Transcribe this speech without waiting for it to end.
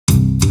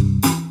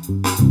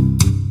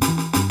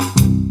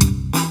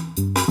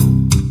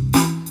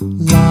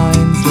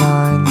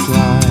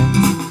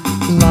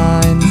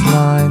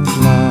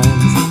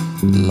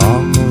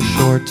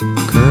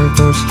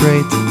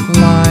straight.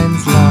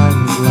 Lines,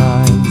 lines,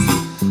 lines.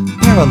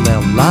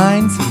 Parallel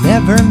lines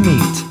never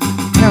meet.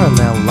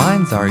 Parallel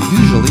lines are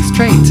usually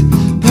straight.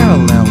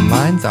 Parallel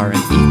lines are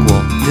an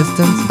equal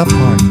distance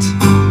apart.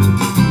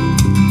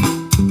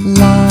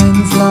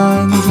 Lines,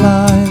 lines,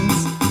 lines.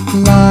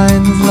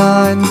 Lines,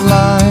 lines,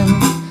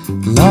 lines.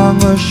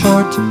 Long or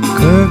short,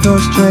 curved or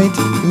straight.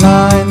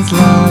 Lines,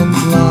 lines,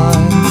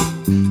 lines.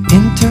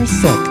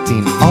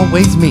 Intersecting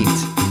always meet.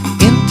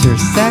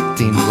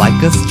 Intersecting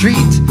like a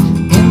street.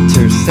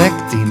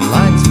 Intersecting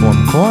lines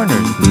form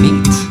corners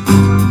neat.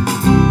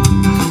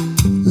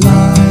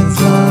 Lines,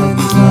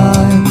 lines,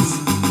 lines.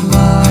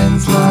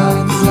 Lines,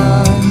 lines,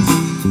 lines.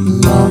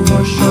 Long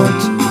or short,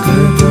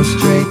 curved or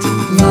straight.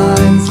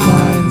 Lines,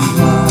 lines,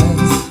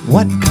 lines.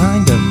 What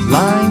kind of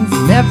lines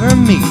never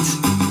meet?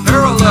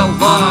 Parallel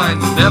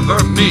lines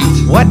never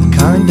meet. What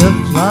kind of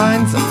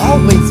lines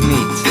always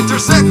meet?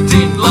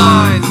 Intersecting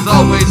lines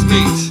always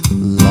meet.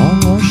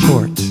 Long or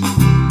short,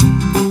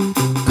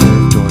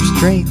 curved or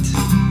straight.